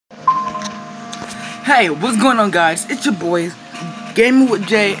Hey, what's going on, guys? It's your boys, Gaming with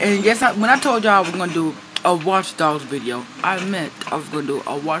Jay, and yes, when I told y'all I was gonna do a Watchdogs video, I meant I was gonna do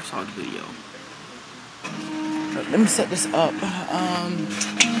a Watchdogs video. Let me set this up.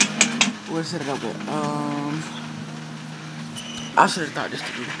 Where's set it up at? I should have thought this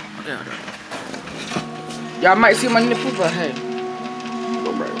through. Okay, hold on. Y'all might see my nipples, but hey.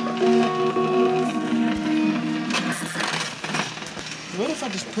 What if I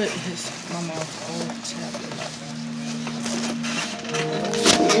just put my mouth on the tablet?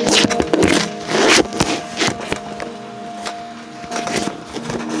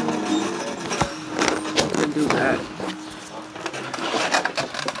 Do that.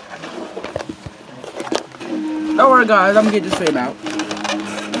 Don't worry, guys. I'm gonna get this fade out.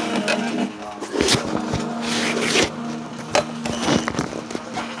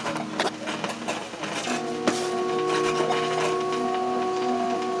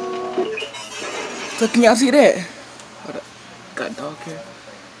 So can y'all see that? Hold up. Got dog here.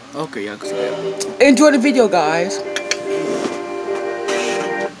 Okay, y'all can see that. Enjoy the video, guys.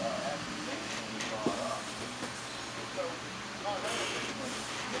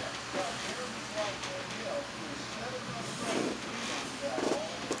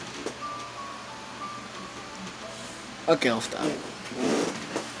 Okay, I'll stop.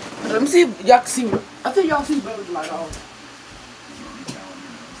 Let me see if y'all can see. I think y'all see better than like all.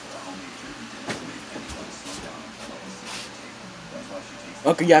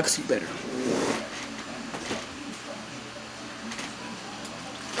 Okay, y'all can see better.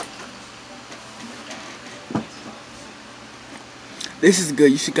 This is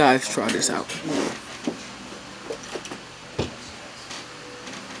good. You should guys try this out.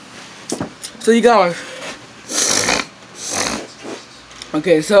 So you guys.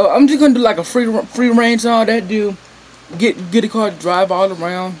 Okay, so I'm just gonna do like a free range and all that. Get a car, drive all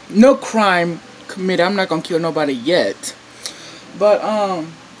around. No crime committed. I'm not gonna kill nobody yet. But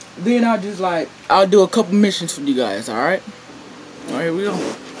then I'll do a couple missions for you guys. All right. All right, here we go.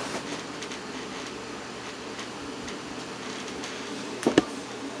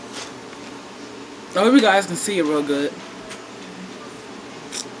 I hope you guys can see it real good.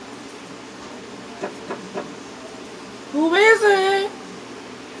 Who is it?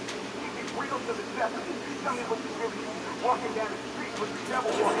 Walking down the street with the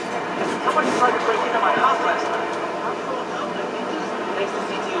devil walking. Somebody tried to break into my house last night. Thanks to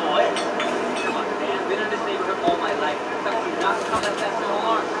CTOS. Come on, man. Been in this neighborhood all my life. How can you not come and test an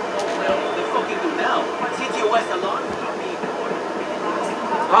alarm? Well, they fucking do now. CTOS alarm?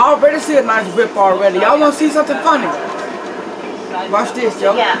 I already see a nice whip already. Y'all want to see something funny? Watch this,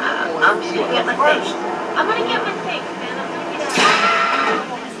 yo. Yeah, I'm just gonna get my things. I'm gonna get my things, man. I'm gonna get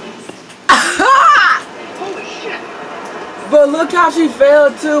out. Holy shit. But look how she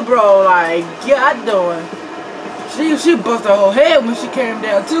fell too, bro. Like, God doing. She bust her whole head when she came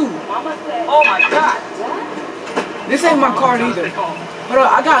down too. Oh my god. This ain't my card either. Hold on,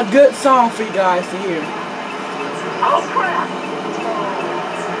 I got a good song for you guys to hear. Oh crap.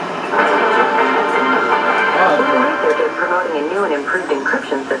 Researchers promoting a new and improved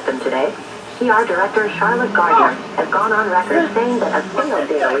encryption system today. PR Director Charlotte Gardner has gone on record saying that a failed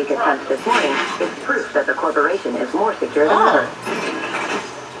data leak attempt this morning is proof that the corporation is more secure than ever.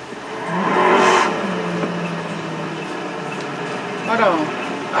 Hold on.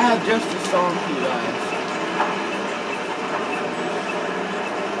 I have just a song for you guys.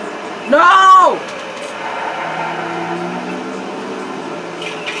 No!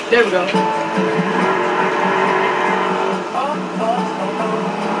 There we go.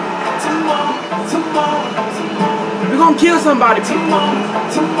 We're gonna kill somebody, people.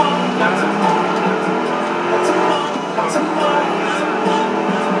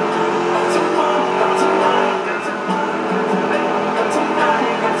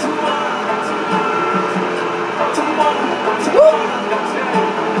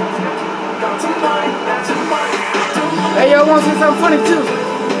 Hey, y'all want to see something funny too?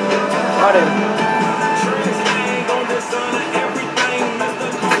 Oh, there.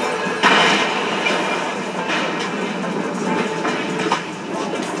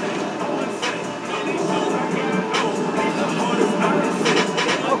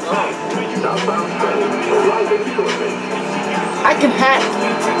 I can hack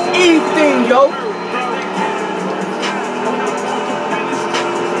anything, yo.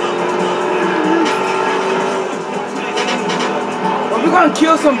 Well, we're gonna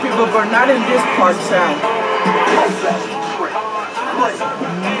kill some people, but not in this part of town.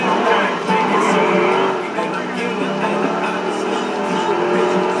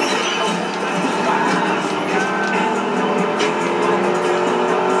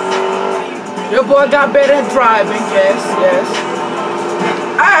 Your boy got better at driving, yes, yes.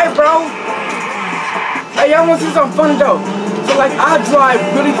 Alright, bro. Hey, y'all wanna see something funny though? So like, I drive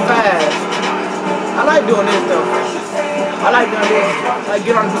really fast. I like doing this though. I like doing this. Like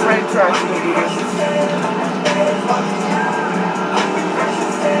get on the train tracks and do this.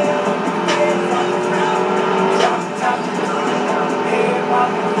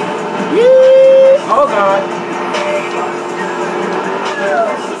 Yee! Oh God.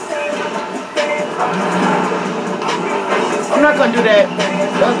 I'm not gonna do that.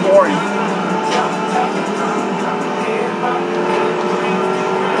 That's boring.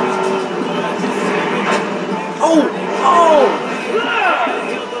 Oh! Oh!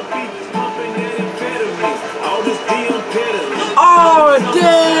 Oh,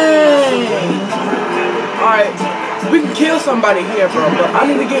 dang! Alright, we can kill somebody here, bro, but I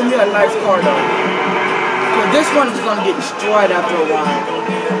need to get me a nice car, though. Because this one is gonna get destroyed after a while.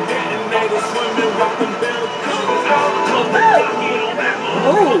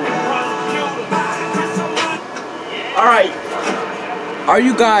 Oh! Alright. Are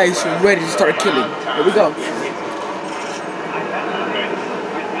you guys ready to start killing? Here we go.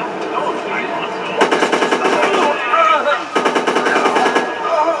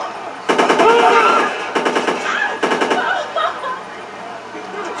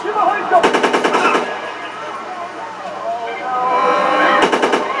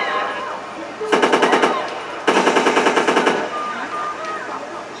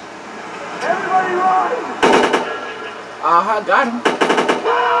 I got him.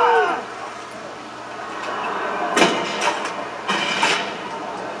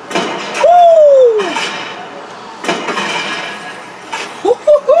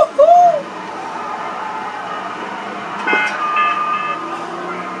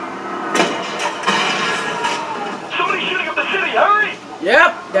 Somebody shooting up the city, hurry!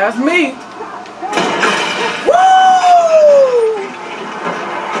 Yep, that's me. Woo!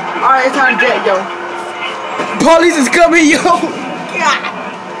 Alright, it's time to jet, yo. Police is coming, yo! God.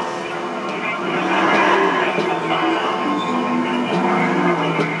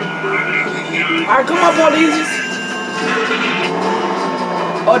 Alright, come on, police.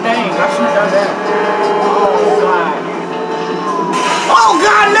 Oh, dang, I shouldn't have done that. Oh, God. Oh,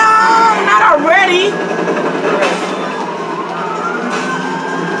 God, no! Not already!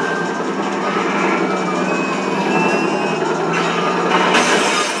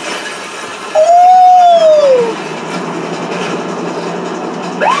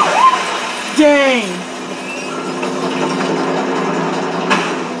 Dang!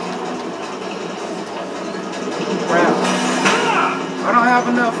 Crap. I don't have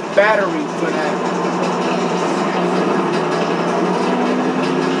enough battery for that.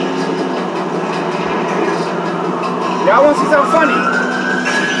 Y'all wanna see something funny?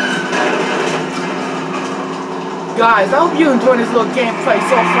 Guys, I hope you enjoy this little gameplay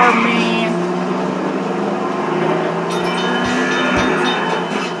so far, man.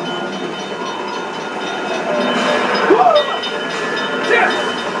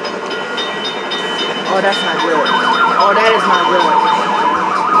 Oh, that's not good. Oh, that is not good.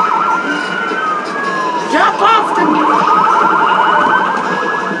 Jump off the...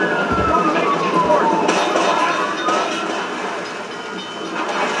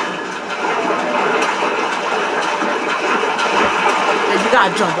 Yeah, you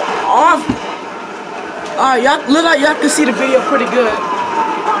gotta jump off. Alright, y'all look like y'all can see the video pretty good.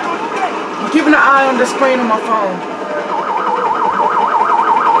 I'm keeping an eye on the screen on my phone.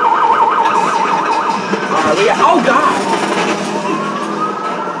 Oh God!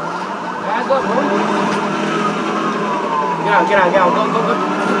 Back up, bro. Get out, go.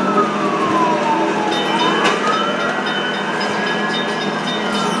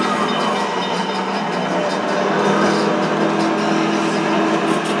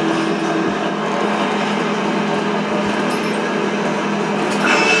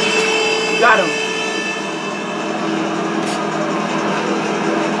 Got him.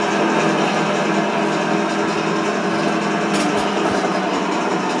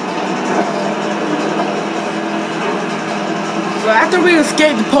 So after we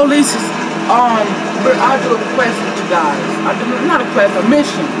escape the police, I'll do a quest with you guys. Not a quest, a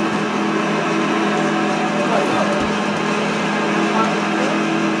mission.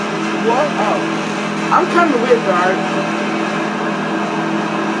 What? Oh. I'm coming with, guard.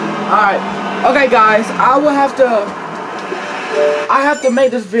 Alright. Okay, guys. I have to make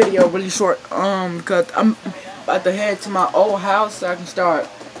this video really short. Because I'm about to head to my old house so I can start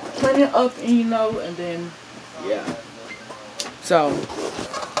cleaning up, you know, and then, yeah. So,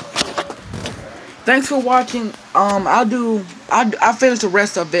 thanks for watching. I'll finish the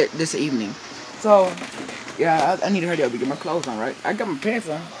rest of it this evening. So, yeah, I need to hurry up and get my clothes on, right? I got my pants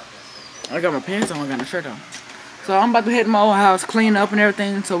on. I got my shirt on. So I'm about to head to my old house, clean up and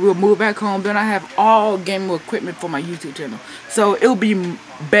everything, so we'll move back home. Then I have all gaming equipment for my YouTube channel. So it'll be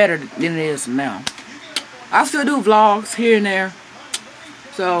better than it is now. I still do vlogs here and there.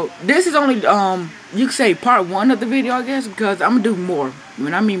 So this is only, you could say part 1 of the video, I guess, because I'm going to do more.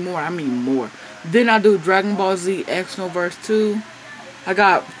 When I mean more, I mean more. Then I do Dragon Ball Z Xenoverse 2. I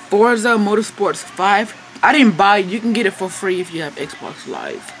got Forza Motorsports 5. I didn't buy it. You can get it for free if you have Xbox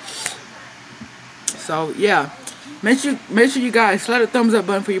Live. So, yeah. Make sure you guys slap the thumbs up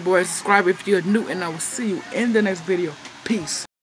button for your boys. Subscribe if you're new, and I will see you in the next video. Peace.